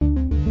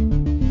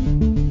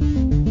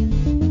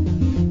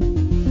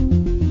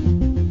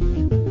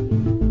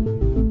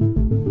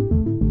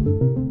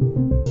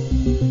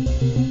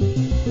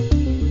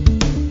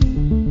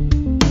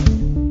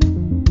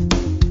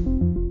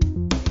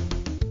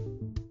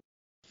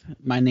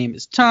My name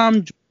is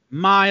Tom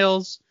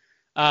Miles.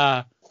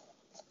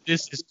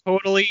 This is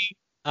totally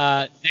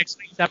next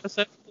week's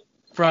episode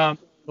from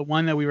the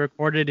one that we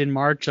recorded in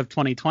March of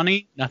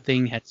 2020.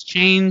 Nothing has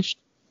changed.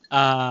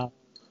 Yeah,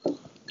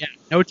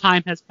 no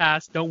time has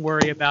passed. Don't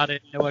worry about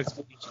it. No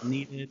explanation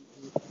needed.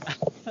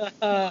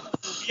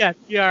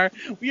 Yeah,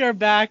 we are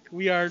back.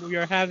 We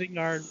are having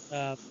our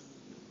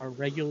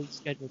regularly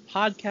scheduled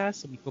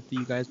podcast, and we hope that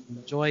you guys will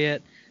enjoy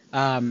it.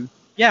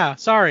 Yeah,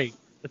 sorry.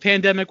 The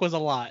pandemic was a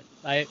lot.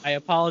 I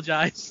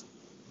apologize.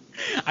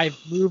 I've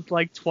moved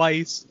like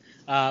twice.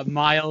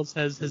 Miles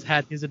has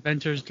had his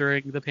adventures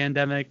during the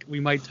pandemic. We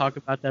might talk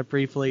about that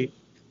briefly.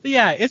 But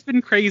yeah, it's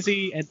been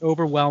crazy and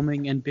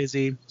overwhelming and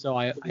busy. So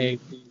I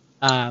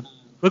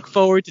look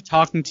forward to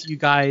talking to you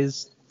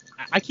guys.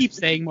 I keep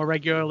saying more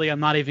regularly.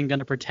 I'm not even going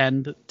to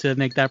pretend to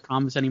make that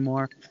promise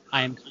anymore.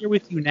 I am here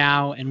with you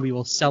now, and we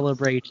will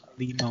celebrate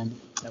the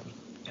moment that we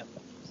have together.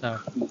 So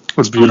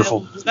That's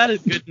beautiful. Is that a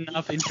good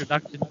enough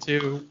introduction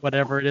to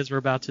whatever it is we're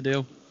about to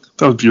do?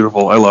 That was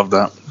beautiful. I love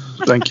that.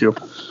 Thank you.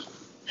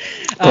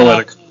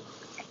 Poetic.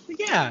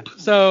 Yeah.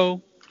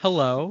 So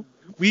hello.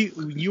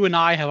 You and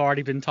I have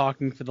already been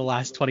talking for the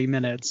last 20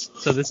 minutes,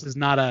 so this is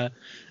not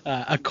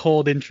a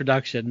cold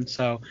introduction.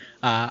 So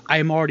I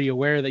am already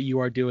aware that you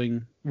are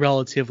doing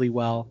relatively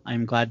well.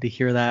 I'm glad to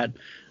hear that.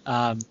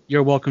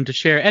 You're welcome to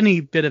share any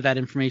bit of that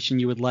information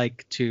you would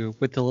like to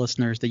with the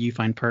listeners that you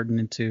find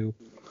pertinent to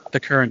the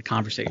current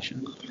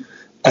conversation.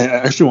 I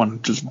actually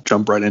want to just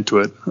jump right into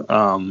it,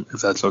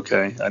 if that's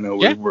okay. I know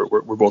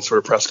we're both sort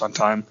of pressed on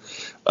time.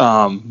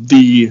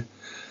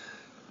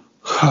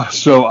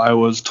 So I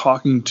was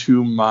talking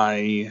to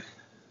my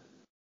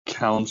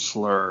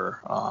counselor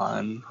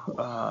on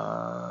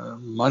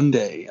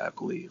Monday, I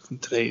believe.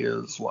 And today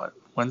is what?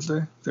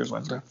 Wednesday? Today's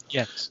Wednesday.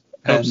 Yes.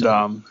 And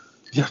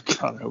yeah,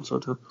 God, I hope so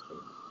too.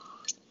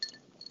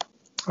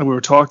 And we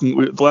were talking.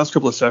 The last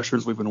couple of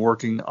sessions, we've been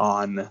working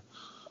on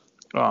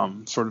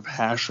sort of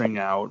hashing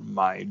out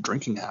my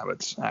drinking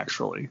habits,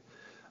 actually.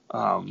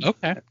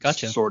 Okay,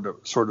 gotcha. Sort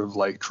of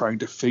like trying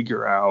to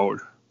figure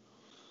out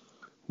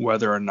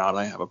whether or not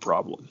I have a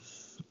problem,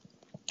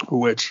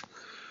 which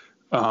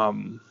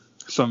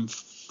some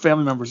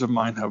family members of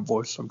mine have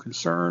voiced some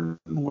concern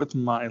with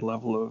my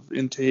level of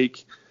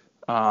intake,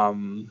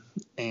 and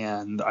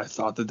I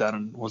thought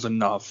that was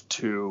enough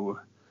to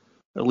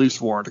at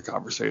least warrant a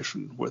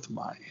conversation with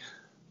my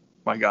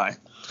guy.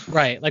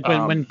 Right, like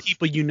when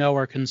people you know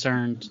are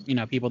concerned,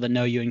 people that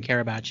know you and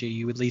care about you,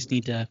 you at least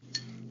need to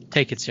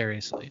take it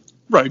seriously.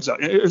 Right,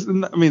 exactly.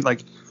 I mean,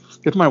 like,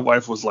 if my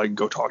wife was like,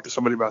 go talk to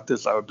somebody about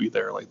this, I would be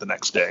there like the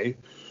next day.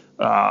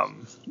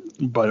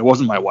 But it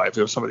wasn't my wife;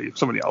 it was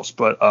somebody else.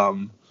 But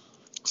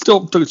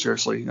still took it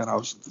seriously, and I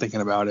was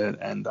thinking about it.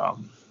 And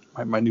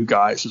my new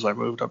guy, since I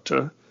moved up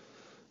to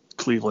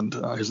Cleveland,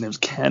 his name's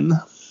Ken,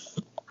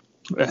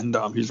 and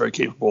he's very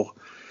capable.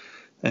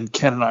 And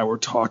Ken and I were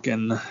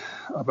talking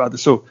about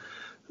this. So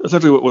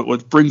essentially,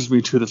 what brings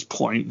me to this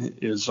point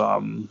is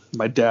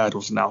my dad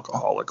was an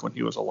alcoholic when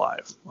he was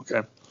alive.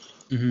 Okay.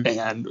 Mm-hmm.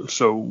 And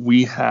so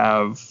we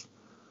have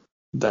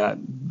that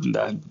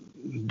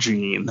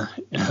gene,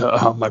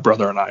 my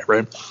brother and I,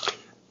 right?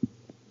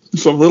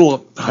 So I'm a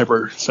little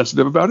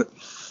hypersensitive about it.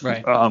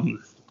 Right.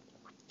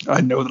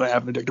 I know that I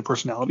have an addictive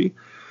personality.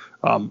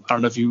 I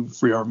don't know if you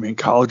remember me in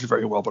college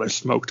very well, but I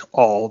smoked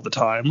all the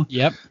time.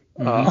 Yep.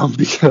 Mm-hmm.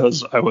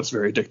 Because I was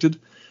very addicted.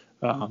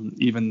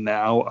 Even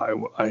now,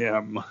 I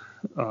am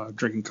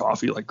drinking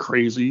coffee like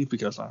crazy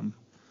because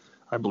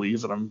I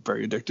believe that I'm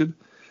very addicted.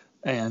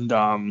 And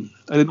I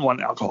didn't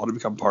want alcohol to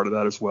become part of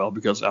that as well,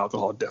 because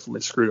alcohol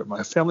definitely screwed up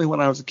my family when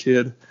I was a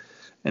kid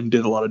and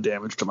did a lot of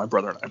damage to my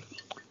brother and I.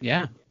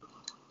 Yeah.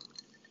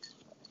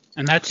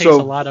 And that takes a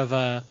lot of,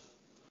 I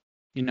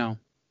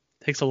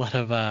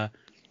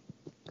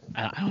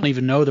don't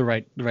even know the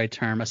right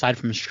term, aside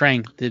from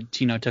strength,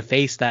 to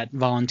face that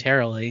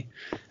voluntarily,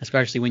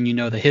 especially when you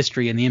know the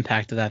history and the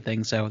impact of that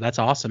thing. So that's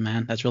awesome,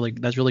 man. That's really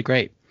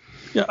great.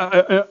 Yeah,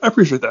 I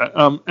appreciate that.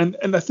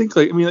 And I think,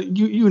 like, I mean,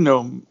 you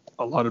know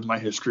a lot of my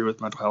history with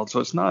mental health,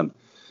 so it's not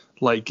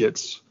like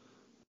it's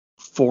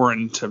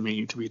foreign to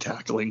me to be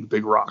tackling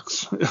big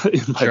rocks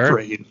in my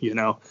brain,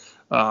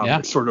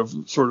 It's sort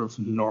of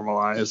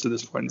normalized at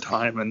this point in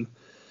time, and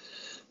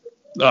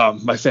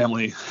my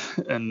family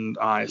and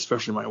I,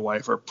 especially my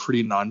wife, are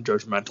pretty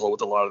non-judgmental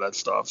with a lot of that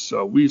stuff.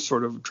 So we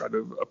sort of try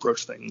to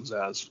approach things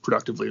as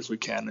productively as we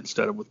can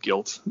instead of with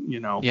guilt,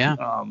 Yeah.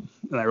 And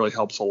that really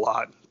helps a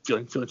lot,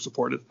 feeling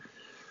supported.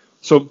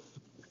 So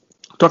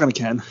talking to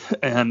Ken,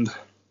 and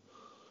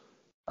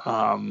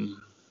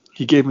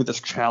he gave me this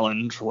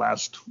challenge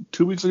last week,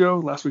 2 weeks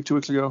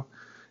ago,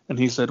 and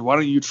he said, why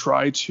don't you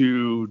try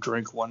to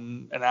drink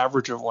an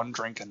average of one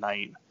drink a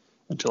night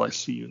until I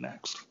see you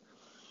next?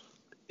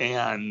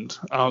 And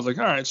I was like,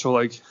 all right, so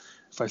like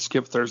if I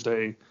skip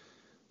Thursday,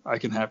 I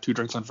can have 2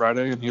 drinks on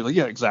Friday. And he was like,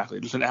 yeah, exactly.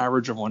 Just an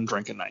average of 1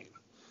 drink a night.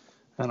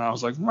 And I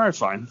was like, all right,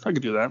 fine. I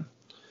could do that.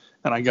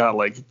 And I got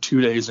like 2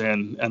 days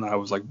in, and I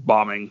was like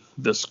bombing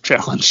this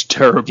challenge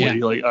terribly.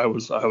 Yeah. Like I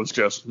was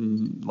just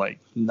like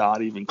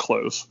not even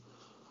close.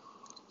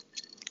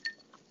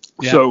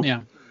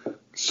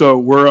 So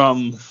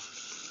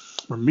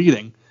we're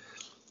meeting,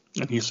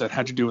 and he said,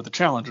 "How'd you do with the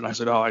challenge?" And I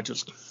said, "Oh, I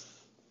just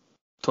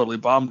totally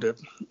bombed it."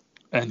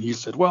 And he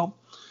said, "Well,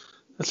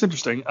 that's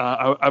interesting.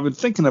 I've been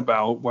thinking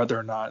about whether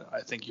or not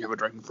I think you have a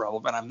drinking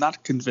problem, and I'm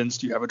not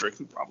convinced you have a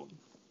drinking problem."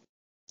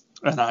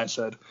 And I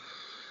said,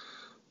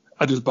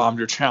 "I just bombed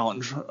your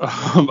challenge."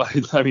 I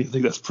mean, I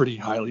think that's pretty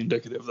highly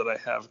indicative that I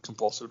have a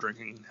compulsive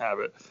drinking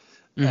habit.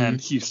 Mm-hmm. And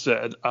he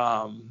said,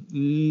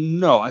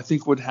 "No, I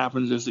think what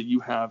happens is that you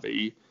have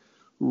a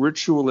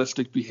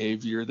ritualistic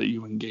behavior that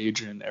you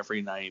engage in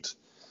every night,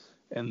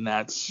 and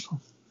that's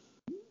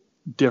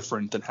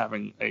different than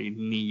having a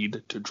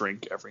need to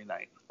drink every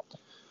night."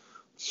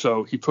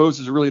 So he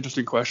poses a really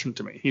interesting question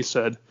to me. He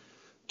said,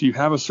 "Do you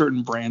have a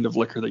certain brand of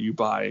liquor that you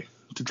buy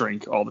to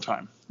drink all the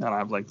time?" And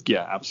I'm like,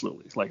 "Yeah,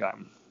 absolutely. Like I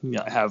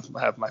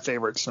have my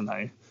favorites, and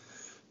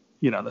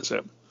that's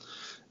it."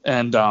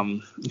 And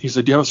he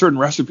said, "Do you have a certain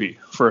recipe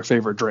for a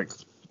favorite drink?"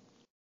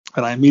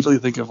 And I immediately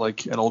think of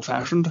like an old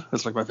fashioned.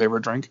 That's like my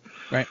favorite drink.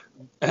 Right.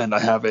 And I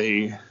have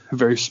a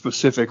very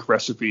specific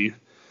recipe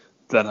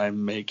that I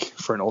make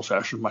for an old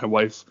fashioned. My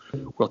wife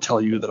will tell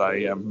you that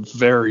I am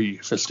very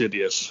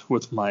fastidious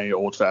with my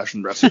old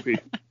fashioned recipe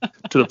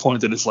to the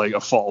point that it's like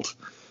a fault.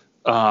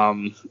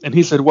 And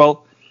he said,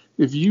 "Well,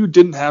 if you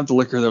didn't have the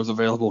liquor that was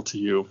available to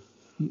you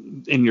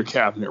in your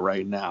cabinet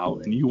right now,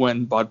 and you went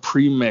and bought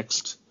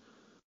pre-mixed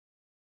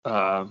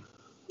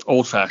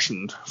old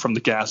fashioned from the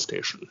gas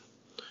station,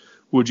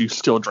 would you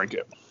still drink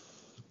it?"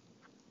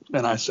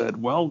 And I said,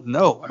 "Well,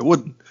 no, I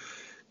wouldn't,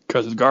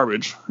 because it's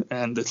garbage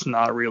and it's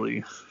not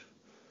really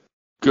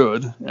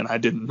good, and I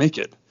didn't make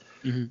it."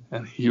 Mm-hmm.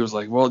 And he was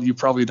like, "Well, you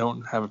probably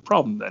don't have a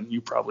problem then. You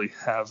probably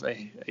have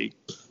a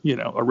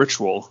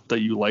ritual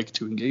that you like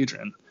to engage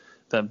in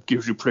that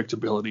gives you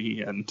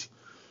predictability and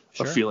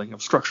a feeling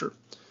of structure."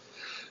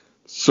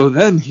 So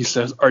then he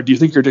says, "Do you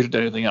think you're addicted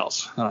to anything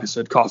else?" And I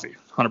said, "Coffee,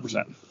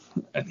 100%.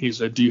 And he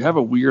said, "Do you have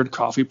a weird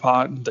coffee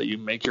pot that you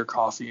make your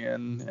coffee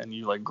in, and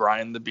you like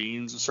grind the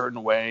beans a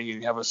certain way, and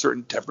you have a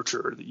certain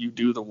temperature that you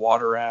do the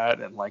water at,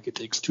 and like it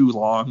takes too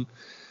long?"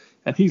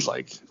 And he's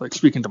like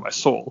speaking to my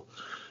soul,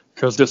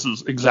 because this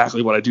is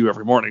exactly what I do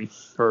every morning,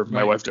 or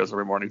my wife does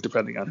every morning,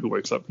 depending on who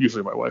wakes up.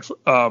 Usually my wife.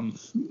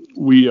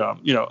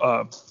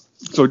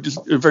 So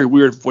just a very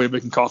weird way of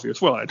making coffee as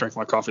well. I drink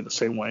my coffee the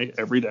same way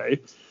every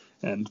day,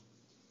 and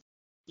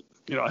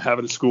I have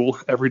it at school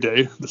every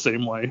day the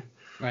same way.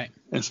 Right.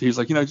 And so he's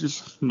like,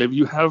 just maybe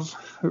you have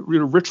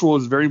ritual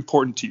is very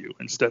important to you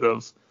instead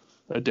of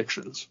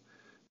addictions.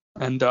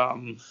 And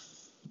I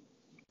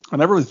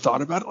never really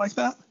thought about it like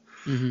that.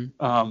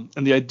 Mm-hmm.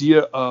 And the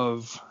idea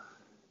of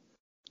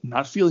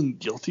not feeling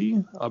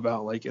guilty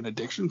about like an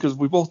addiction, because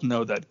we both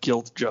know that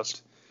guilt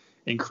just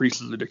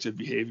increases addictive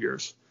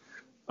behaviors.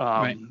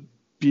 Right.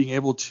 Being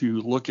able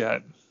to look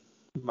at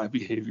my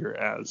behavior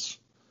as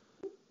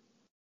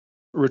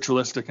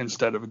ritualistic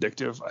instead of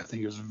addictive, I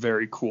think is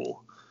very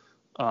cool.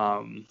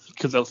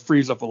 Because that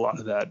frees up a lot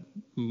of that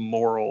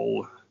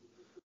moral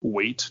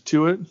weight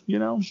to it,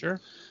 Sure.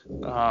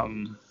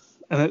 And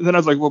then I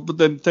was like, well, but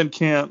then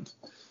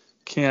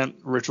can't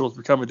rituals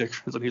become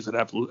addictions? And he said,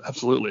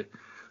 absolutely.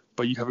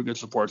 But you have a good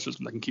support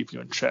system that can keep you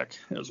in check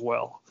as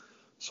well.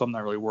 So I'm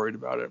not really worried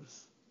about it.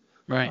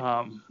 Right.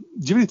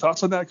 Do you have any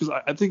thoughts on that? Because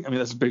I think,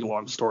 that's a big,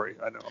 long story.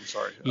 I know. I'm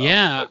sorry.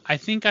 Yeah, I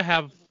think I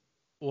have.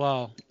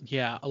 Well,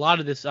 yeah, a lot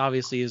of this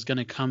obviously is going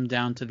to come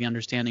down to the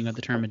understanding of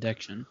the term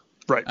addiction.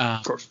 Right.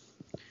 Of course.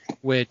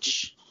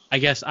 Which I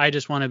guess I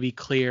just want to be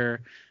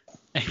clear,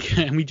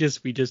 and we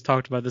just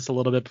talked about this a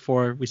little bit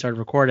before we started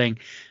recording,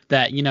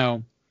 that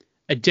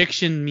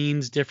addiction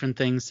means different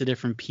things to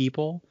different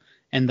people,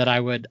 and that I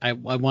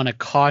want to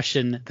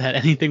caution that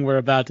anything we're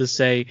about to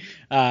say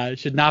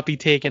should not be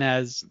taken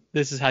as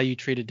this is how you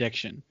treat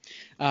addiction.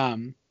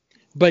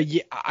 But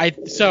yeah,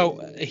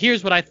 so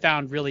here's what I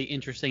found really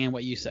interesting in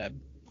what you said,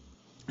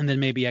 and then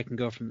maybe I can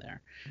go from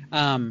there.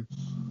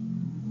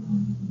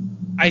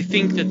 I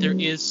think that there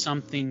is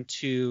something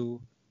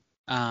to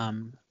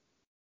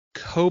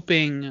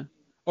coping,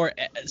 or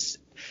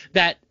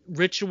that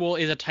ritual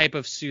is a type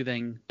of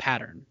soothing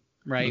pattern,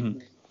 right?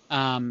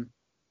 Mm-hmm.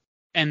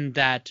 And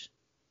that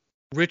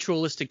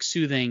ritualistic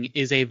soothing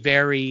is a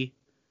very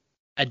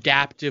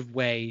adaptive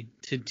way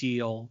to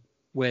deal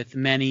with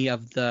many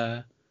of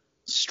the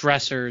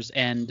stressors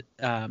and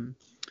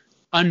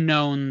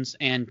unknowns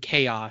and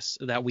chaos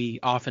that we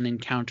often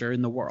encounter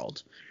in the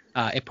world.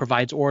 It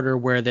provides order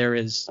where there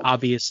is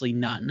obviously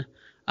none,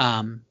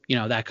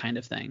 that kind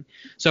of thing.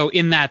 So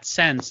in that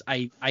sense,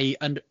 I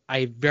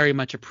very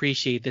much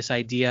appreciate this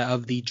idea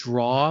of the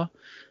draw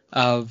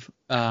of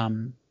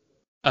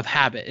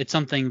habit. It's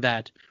something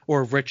that,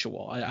 or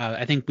ritual.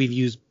 I think we've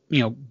used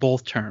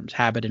both terms,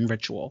 habit and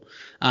ritual.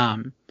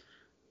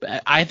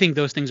 I think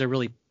those things are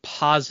really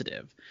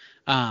positive.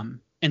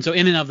 And so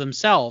in and of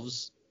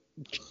themselves,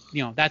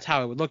 that's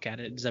how I would look at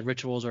it, is that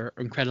rituals are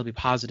incredibly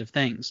positive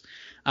things.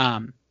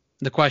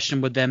 The question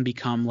would then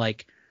become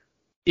like,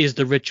 is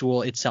the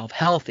ritual itself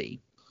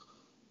healthy?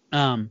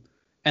 And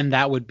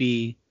that would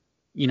be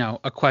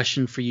a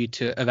question for you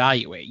to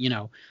evaluate.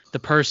 The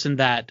person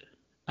that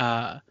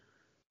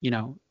you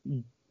know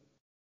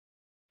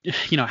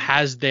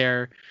has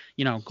their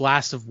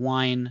glass of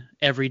wine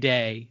every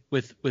day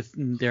with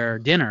their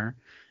dinner,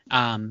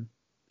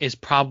 is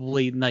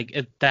probably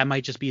like that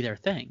might just be their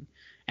thing.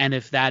 And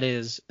if that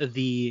is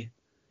the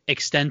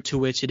extent to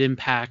which it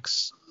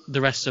impacts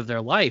the rest of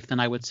their life, then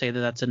I would say that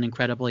that's an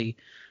incredibly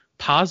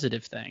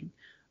positive thing.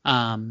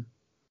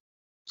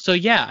 So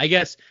yeah, I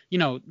guess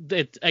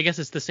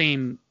it's the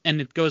same,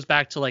 and it goes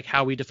back to like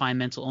how we define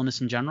mental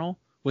illness in general,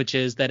 which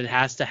is that it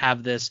has to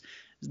have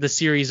the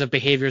series of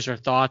behaviors or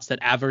thoughts that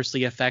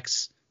adversely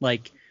affects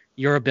like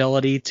your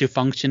ability to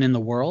function in the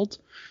world.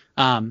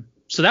 So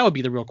that would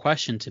be the real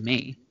question to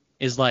me,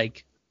 is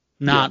like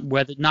not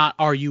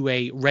are you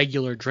a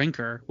regular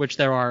drinker, which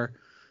there are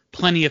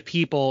plenty of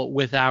people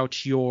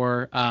without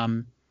your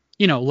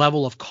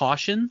level of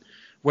caution,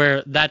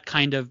 where that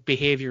kind of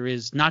behavior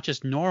is not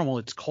just normal,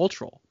 it's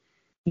cultural.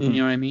 You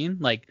know what I mean?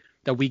 Like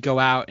that we go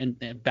out and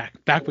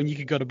back when you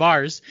could go to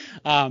bars,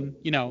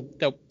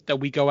 that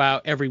we go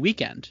out every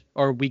weekend,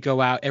 or we go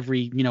out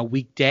every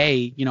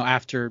weekday,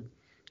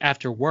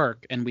 after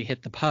work, and we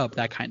hit the pub,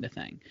 that kind of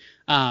thing.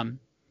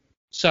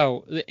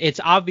 So it's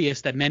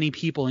obvious that many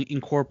people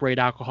incorporate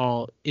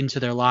alcohol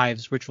into their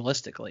lives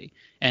ritualistically,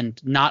 and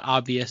not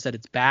obvious that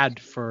it's bad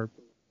for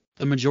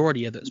the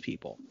majority of those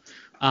people.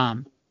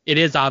 It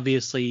is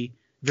obviously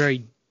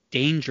very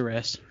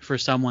dangerous for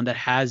someone that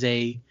has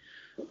a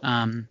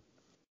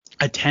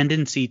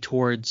tendency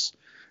towards,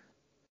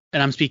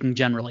 and I'm speaking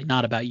generally,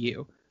 not about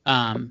you,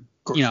 a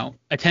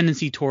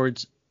tendency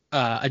towards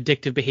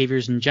addictive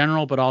behaviors in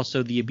general, but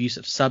also the abuse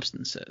of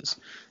substances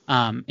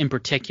in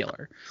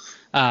particular,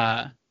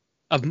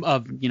 of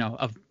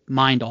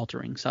mind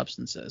altering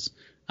substances,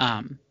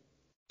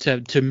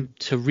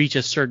 to reach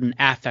a certain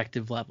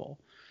affective level.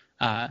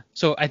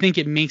 So I think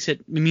it means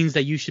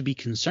that you should be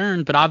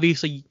concerned, but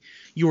obviously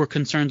you were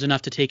concerned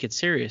enough to take it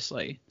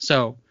seriously.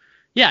 So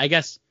yeah, I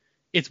guess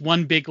it's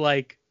one big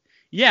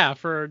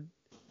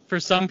for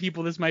some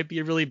people this might be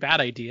a really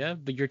bad idea,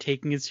 but you're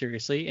taking it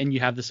seriously and you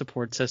have the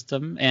support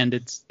system, and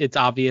it's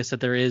obvious that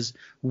there is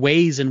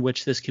ways in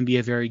which this can be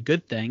a very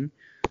good thing.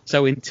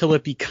 So until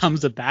it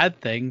becomes a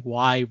bad thing,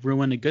 why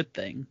ruin a good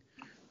thing?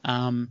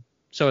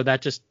 So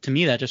that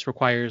just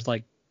requires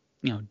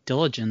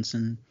diligence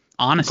and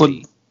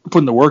honesty.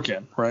 Putting the work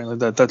in, right?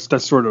 Like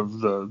that's sort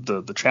of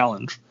the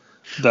challenge.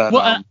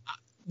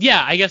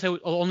 Yeah, I guess the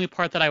only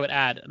part that I would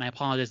add, and I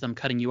apologize that I'm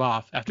cutting you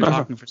off after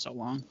talking for so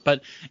long,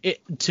 but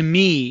to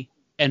me,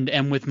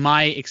 and with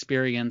my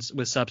experience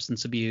with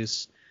substance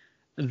abuse,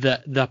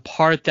 the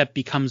part that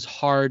becomes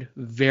hard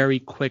very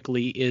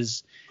quickly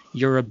is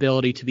your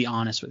ability to be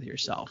honest with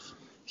yourself.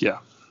 Yeah.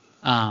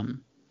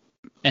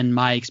 And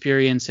my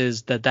experience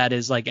is that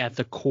is like at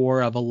the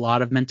core of a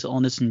lot of mental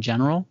illness in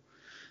general,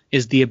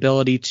 is the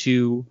ability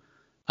to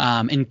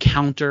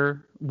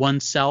encounter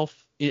oneself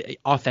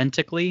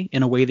authentically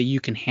in a way that you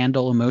can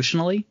handle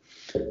emotionally,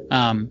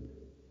 and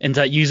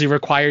that usually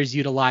requires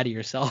you to lie to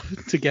yourself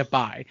to get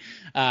by.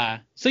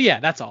 So yeah,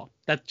 that's all.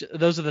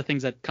 Those are the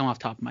things that come off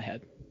the top of my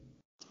head.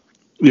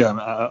 Yeah,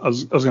 I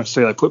was going to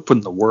say, like,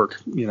 putting the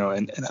work,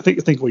 and I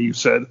think what you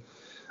said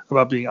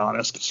about being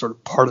honest is sort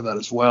of part of that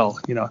as well.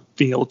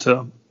 Being able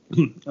to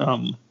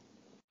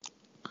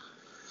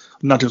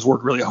not just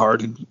work really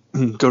hard and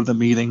go to the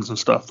meetings and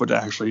stuff, but to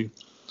actually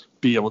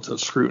be able to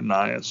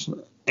scrutinize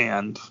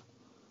and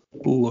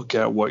look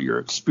at what you're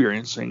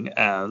experiencing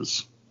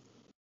as,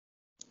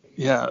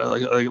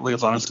 like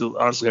as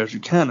honestly as you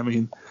can. I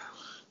mean,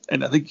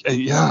 and I think,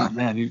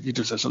 man, you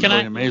just said something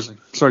really amazing.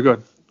 Sorry, go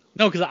ahead.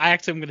 No, because I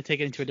actually am going to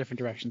take it into a different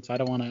direction, so I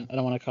don't want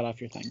to cut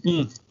off your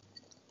thing.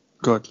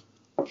 Good.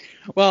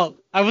 Well,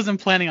 I wasn't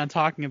planning on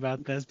talking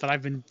about this, but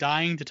I've been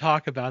dying to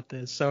talk about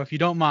this. So if you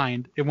don't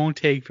mind, it won't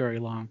take very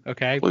long,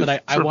 okay? Please,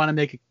 but I want to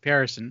make a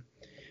comparison.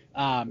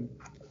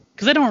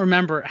 Because I don't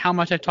remember how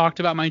much I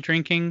talked about my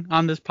drinking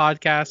on this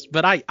podcast,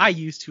 but I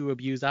used to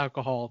abuse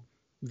alcohol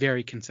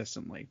very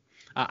consistently.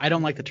 I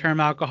don't like the term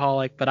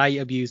alcoholic, but I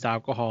abused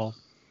alcohol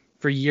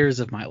for years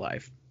of my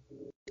life.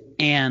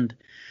 And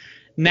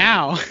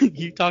now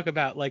you talk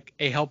about like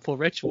a helpful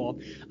ritual.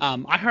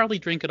 I hardly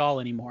drink at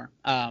all anymore.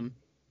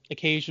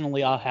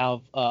 Occasionally I'll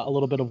have a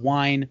little bit of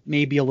wine,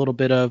 maybe a little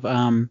bit of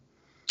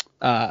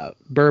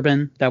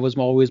bourbon. That was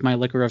always my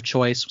liquor of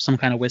choice, some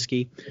kind of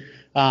whiskey.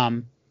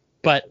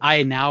 But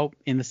I now,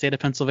 in the state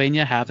of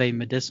Pennsylvania, have a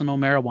medicinal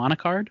marijuana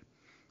card.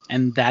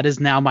 And that is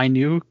now my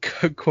new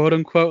quote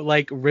unquote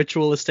like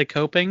ritualistic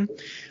coping.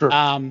 Sure.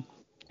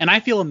 And I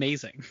feel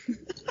amazing.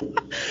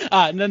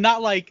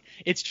 Not like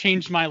it's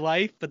changed my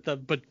life,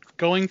 but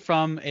going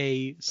from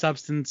a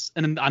substance,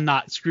 and I'm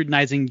not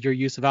scrutinizing your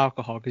use of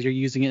alcohol because you're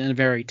using it in a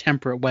very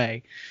temperate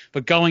way,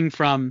 but going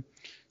from,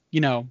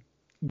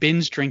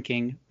 binge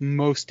drinking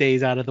most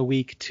days out of the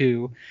week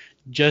to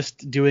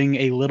just doing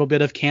a little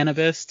bit of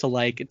cannabis to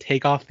like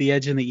take off the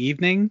edge in the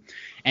evening,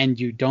 and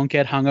you don't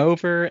get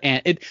hungover.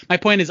 And my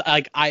point is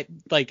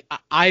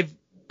I've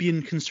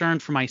been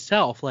concerned for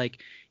myself. Like,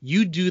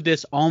 you do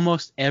this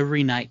almost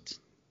every night.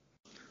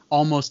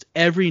 almost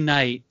every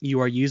night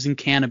you are using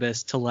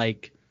cannabis to,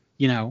 like,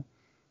 you know,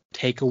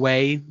 take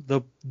away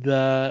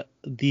the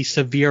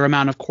severe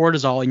amount of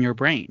cortisol in your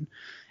brain.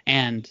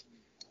 And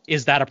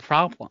is that a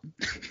problem?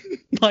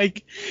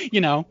 Like,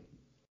 you know,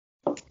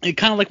 it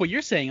kind of like what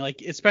you're saying,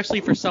 like,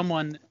 especially for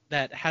someone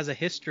that has a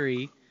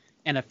history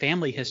and a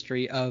family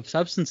history of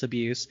substance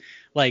abuse,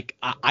 like,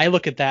 I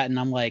look at that and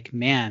I'm like,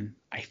 man,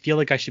 I feel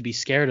like I should be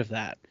scared of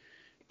that.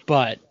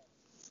 But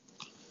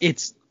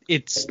it's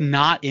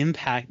not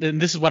impact.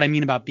 And this is what I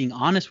mean about being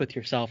honest with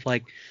yourself.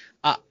 Like,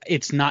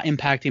 it's not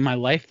impacting my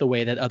life the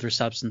way that other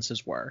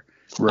substances were.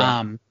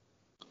 Right.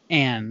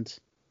 And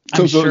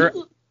So,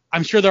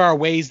 I'm sure there are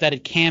ways that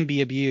it can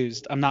be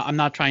abused. I'm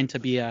not trying to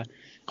be an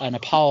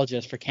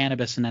apologist for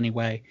cannabis in any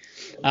way,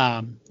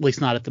 at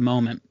least not at the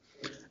moment.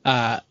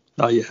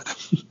 not yet.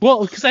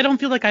 Well, because I don't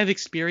feel like I've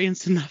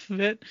experienced enough of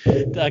it.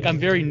 Like, I'm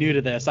very new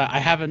to this.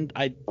 I'm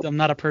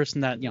not a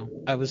person that, you know,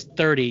 I was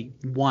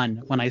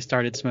 31 when I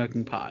started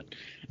smoking pot.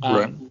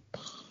 Right.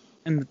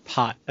 And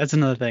pot, that's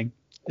another thing.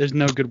 There's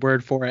no good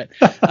word for it.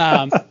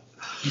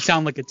 You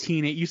sound like a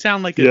teenage. You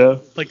sound like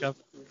a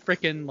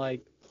freaking,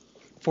 like,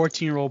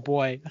 14-year-old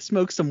boy. I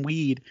smoke some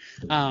weed.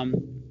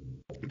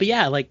 But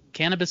yeah, like,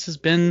 cannabis has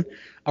been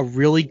a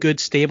really good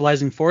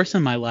stabilizing force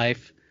in my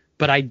life.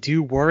 But I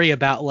do worry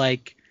about,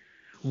 like,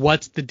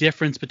 what's the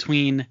difference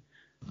between,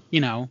 you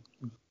know,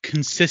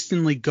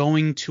 consistently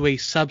going to a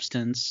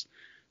substance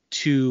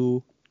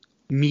to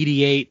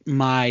mediate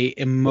my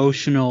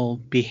emotional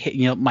behavior,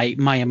 you know,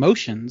 my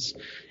emotions,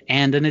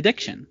 and an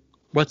addiction.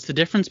 What's the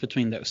difference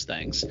between those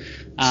things?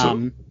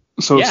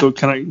 So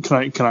can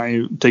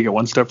I take it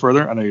one step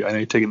further? I know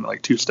you're taking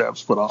like 2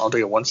 steps, but I'll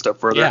take it one step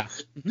further. Yeah.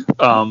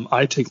 Mm-hmm.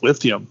 I take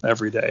lithium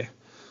every day.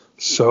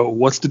 So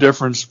what's the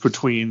difference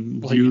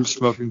between you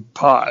smoking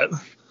pot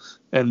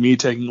and me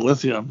taking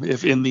lithium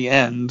if in the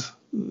end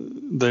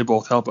they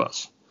both help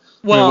us?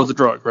 Well, I mean, it was a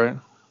drug, right?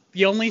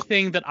 The only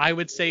thing that I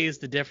would say is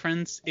the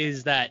difference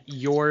is that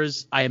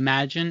yours, I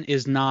imagine,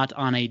 is not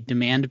on a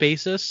demand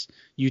basis.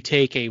 You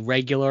take a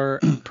regular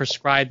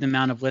prescribed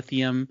amount of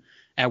lithium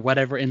at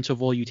whatever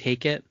interval you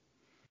take it.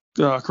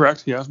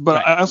 Correct, yeah.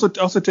 But right. I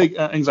also take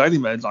anxiety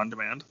meds on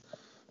demand.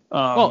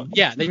 Well,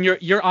 yeah, then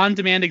your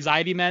on-demand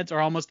anxiety meds are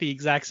almost the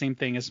exact same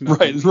thing as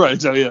smoking. Right.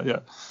 So yeah.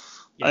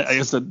 Yes. I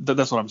guess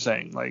that's what I'm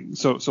saying. Like,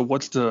 so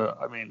what's the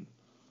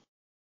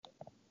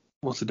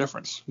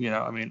difference? You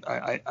know, I mean,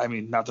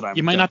 not that I'm.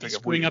 You might not be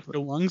screwing up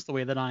your lungs the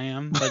way that I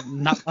am, but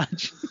not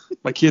much.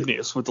 My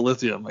kidneys with the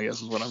lithium, I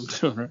guess, is what I'm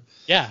doing, right?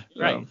 Yeah,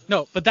 right.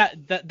 No, but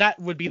that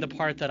would be the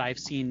part that I've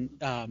seen.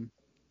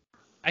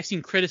 I've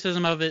seen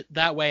criticism of it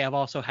that way. I've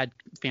also had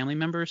family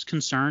members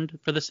concerned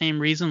for the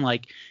same reason,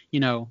 like, you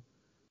know,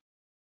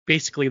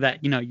 basically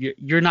that, you know,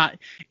 you're not.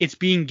 It's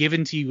being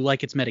given to you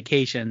like it's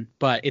medication,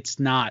 but it's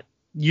not.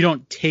 You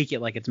don't take it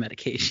like it's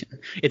medication.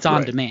 It's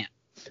on demand.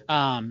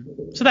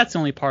 So that's the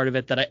only part of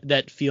it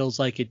that feels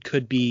like it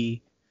could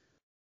be,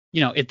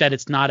 you know, that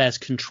it's not as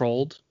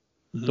controlled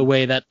the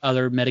way that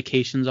other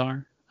medications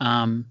are.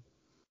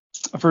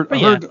 I've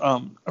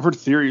heard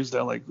theories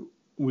that, like,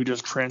 we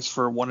just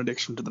transfer one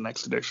addiction to the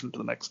next addiction to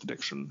the next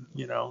addiction,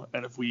 you know,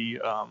 and if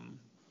we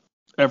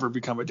ever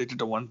become addicted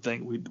to one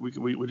thing,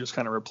 we just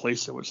kind of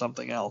replace it with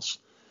something else.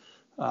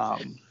 Well,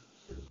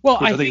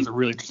 I think it's a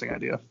really interesting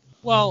idea.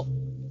 Well,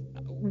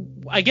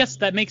 I guess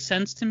that makes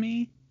sense to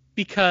me,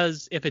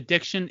 because if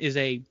addiction is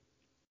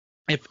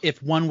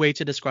if one way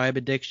to describe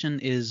addiction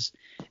is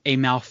a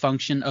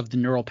malfunction of the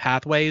neural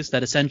pathways,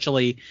 that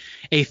essentially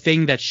a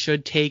thing that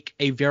should take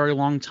a very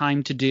long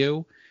time to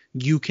do,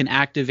 you can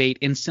activate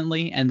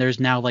instantly, and there's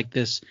now like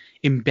this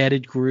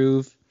embedded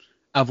groove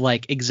of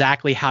like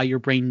exactly how your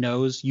brain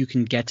knows you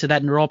can get to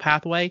that neural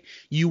pathway.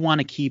 You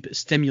want to keep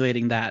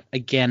stimulating that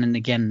again and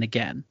again and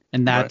again.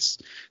 And that's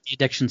the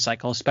addiction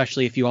cycle,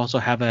 especially if you also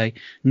have a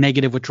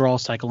negative withdrawal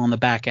cycle on the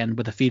back end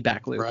with a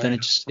feedback loop. Then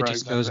it just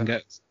goes and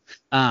goes.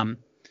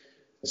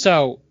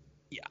 So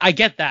I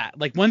get that.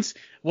 Like,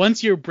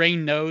 once your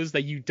brain knows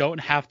that you don't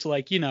have to,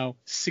 like, you know,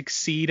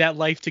 succeed at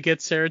life to get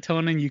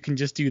serotonin, you can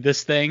just do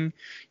this thing,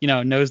 you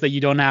know, knows that you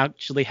don't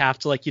actually have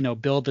to, like, you know,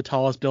 build the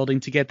tallest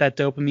building to get that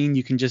dopamine.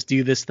 You can just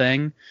do this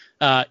thing.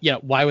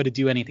 Why would it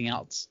do anything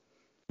else?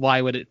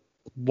 Why would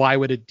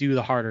it do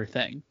the harder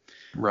thing?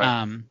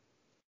 Right.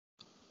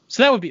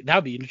 So that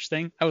would be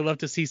interesting. I would love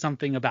to see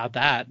something about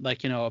that,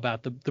 like, you know,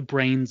 about the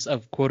brains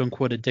of quote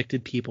unquote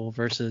addicted people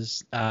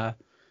versus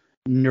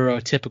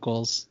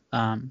neurotypicals.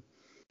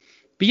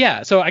 But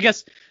yeah, so I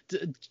guess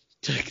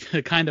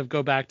to kind of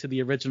go back to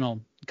the original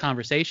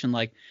conversation,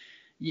 like,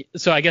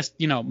 so I guess,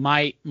 you know,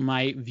 my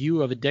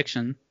view of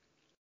addiction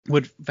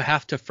would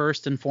have to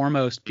first and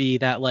foremost be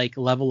that, like,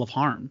 level of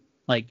harm.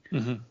 Like,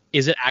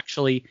 is it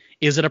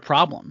a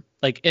problem?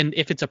 Like, and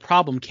if it's a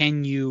problem,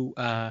 can you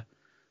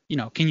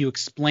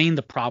explain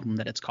the problem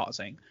that it's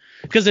causing?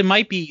 Because it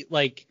might be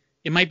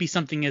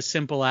something as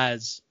simple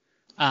as,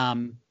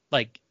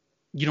 like,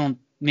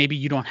 maybe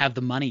you don't have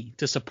the money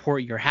to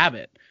support your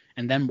habit,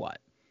 and then what?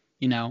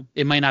 You know,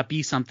 it might not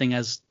be something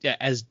as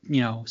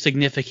you know,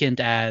 significant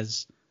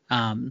as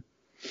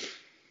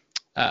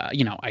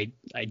I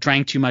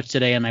drank too much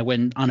today and I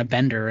went on a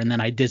bender and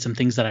then I did some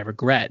things that I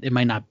regret. It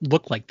might not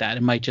look like that.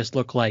 It might just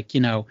look like,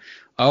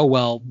 oh,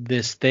 well,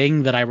 this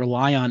thing that I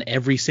rely on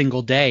every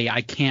single day,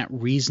 I can't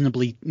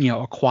reasonably,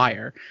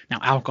 acquire. Now,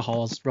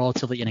 alcohol is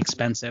relatively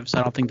inexpensive, so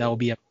I don't think that will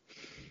be a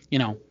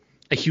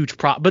huge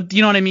problem. But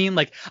you know what I mean?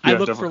 Like, I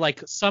look for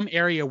like some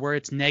area where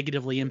it's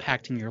negatively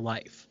impacting your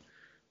life,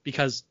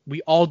 because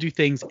we all do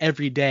things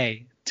every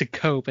day to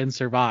cope and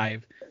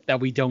survive that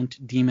we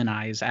don't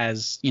demonize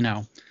as,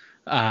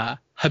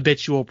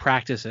 habitual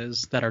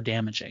practices that are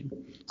damaging.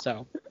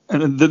 So,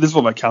 and this is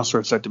what my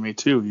counselor said to me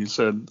too. He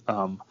said,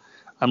 I'm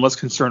less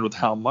concerned with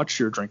how much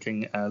you're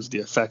drinking as the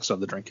effects of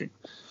the drinking.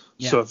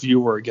 Yeah. So if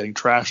you were getting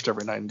trashed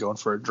every night and going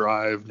for a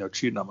drive,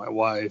 cheating on my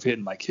wife,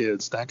 hitting my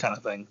kids, that kind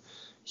of thing,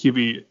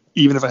 even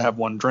if I have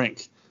one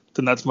drink,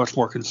 then that's much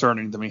more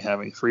concerning than me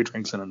having 3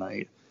 drinks in a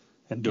night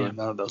and doing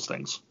none of those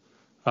things.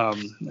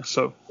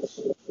 So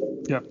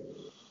yeah,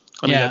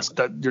 I mean, that's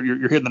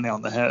you're hitting the nail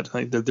on the head. I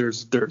think that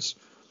there's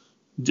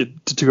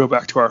to go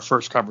back to our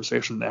first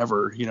conversation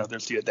ever,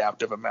 there's the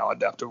adaptive and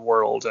maladaptive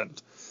world,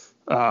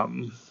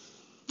 and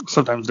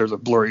sometimes there's a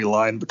blurry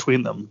line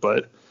between them,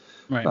 but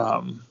right.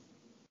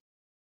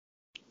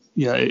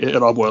 It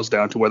all boils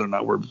down to whether or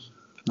not we're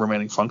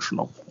remaining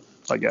functional,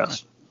 I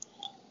guess.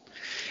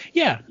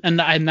 Yeah, and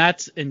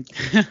that's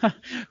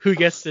who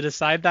gets to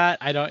decide that?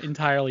 I don't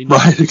entirely know.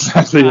 Right,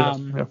 exactly.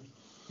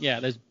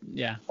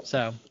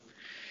 So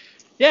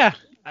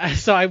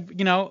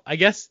I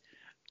guess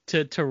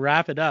to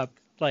wrap it up,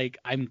 like,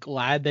 I'm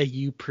glad that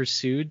you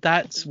pursued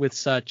that with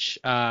such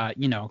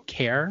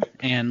care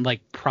and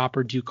like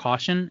proper due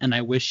caution, and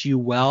I wish you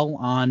well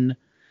on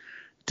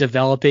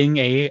developing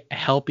a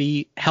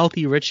healthy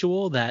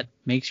ritual that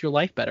makes your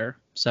life better.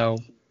 So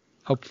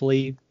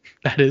hopefully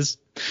that is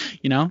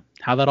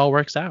how that all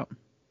works out.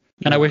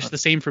 And I wish the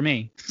same for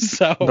me.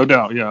 So no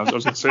doubt. Yeah, I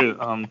was gonna say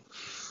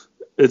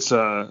it's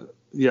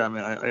I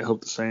mean, I hope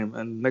the same.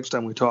 And next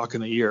time we talk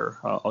in a year,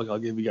 I'll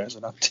give you guys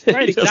an update.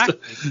 Right, exactly.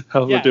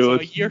 How we're doing.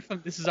 So a year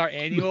from this is our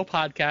annual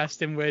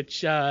podcast in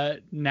which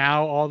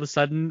now all of a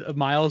sudden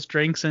Miles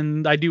drinks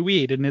and I do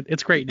weed, and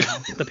it's great now.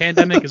 The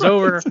pandemic is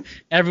over.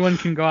 Everyone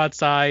can go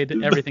outside.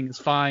 Everything is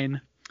fine.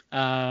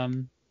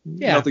 Nothing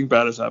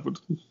bad has happened.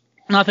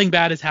 Nothing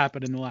bad has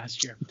happened in the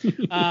last year.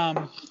 You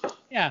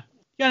got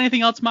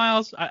anything else,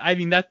 Miles? I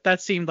mean,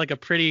 that seemed like a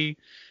pretty.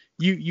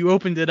 You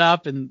opened it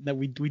up and that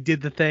we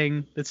did the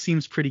thing. That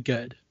seems pretty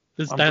good.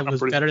 That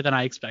was better than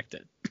I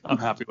expected. I'm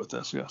happy with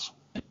this. Yes.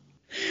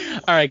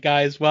 All right,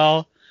 guys.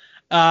 Well,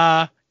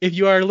 if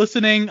you are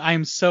listening,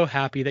 I'm so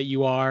happy that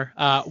you are.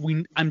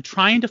 I'm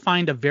trying to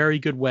find a very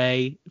good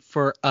way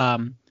for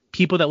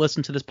people that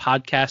listen to this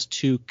podcast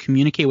to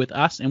communicate with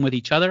us and with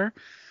each other.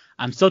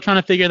 I'm still trying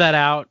to figure that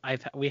out.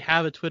 We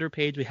have a Twitter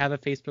page, we have a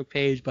Facebook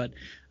page, but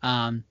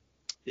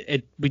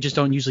we just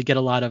don't usually get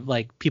a lot of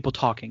like people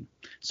talking.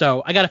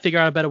 So I got to figure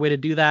out a better way to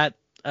do that.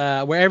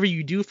 Wherever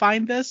you do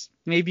find this,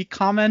 maybe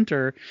comment,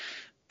 or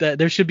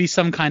there should be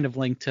some kind of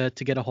link to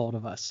get a hold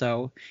of us.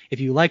 So if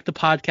you like the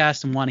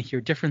podcast and want to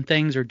hear different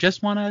things, or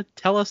just want to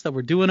tell us that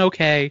we're doing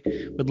okay,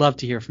 we'd love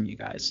to hear from you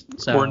guys.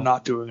 So we're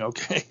not doing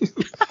okay.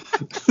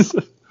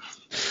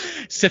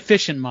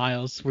 Sufficient,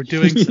 Miles. We're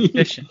doing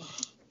sufficient.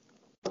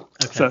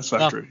 Okay.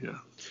 Satisfactory, yeah.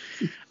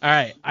 All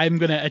right, I'm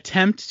going to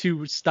attempt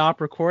to stop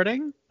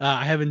recording.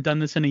 I haven't done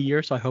this in a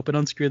year, so I hope I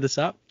don't screw this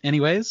up.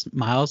 Anyways,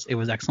 Miles, it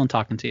was excellent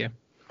talking to you.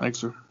 Thanks,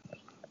 sir.